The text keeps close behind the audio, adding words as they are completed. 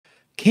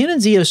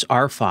Canon's EOS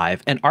R5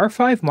 and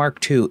R5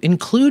 Mark II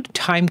include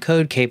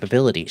timecode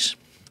capabilities.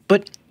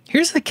 But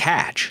here's the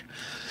catch.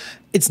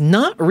 It's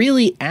not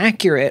really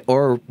accurate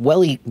or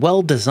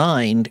well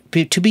designed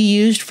to be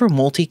used for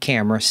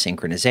multi-camera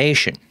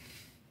synchronization.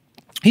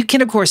 You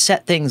can, of course,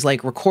 set things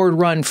like record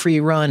run, free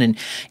run, and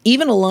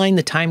even align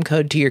the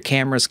timecode to your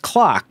camera's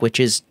clock, which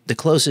is the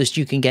closest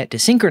you can get to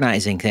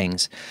synchronizing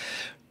things.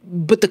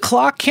 But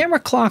the camera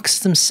clocks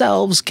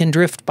themselves can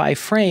drift by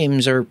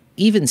frames or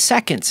even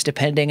seconds,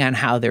 depending on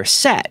how they're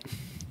set.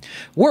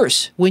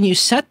 Worse, when you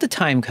set the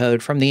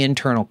timecode from the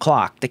internal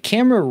clock, the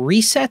camera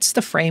resets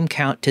the frame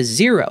count to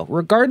 0,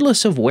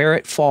 regardless of where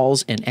it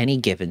falls in any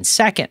given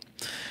second.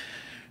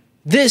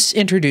 This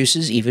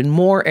introduces even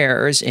more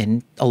errors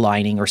in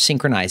aligning or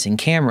synchronizing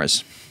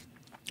cameras.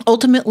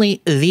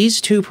 Ultimately, these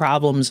two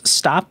problems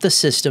stop the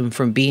system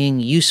from being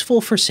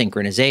useful for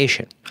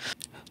synchronization,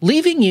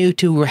 leaving you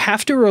to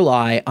have to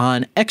rely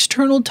on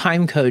external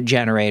timecode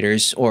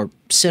generators or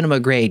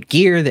cinema-grade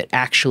gear that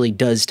actually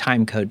does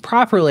timecode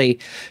properly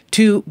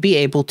to be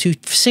able to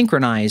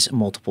synchronize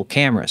multiple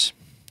cameras.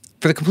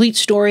 For the complete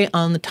story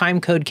on the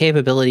timecode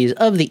capabilities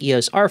of the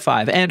EOS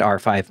R5 and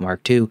R5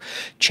 Mark II,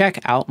 check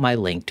out my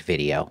linked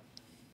video.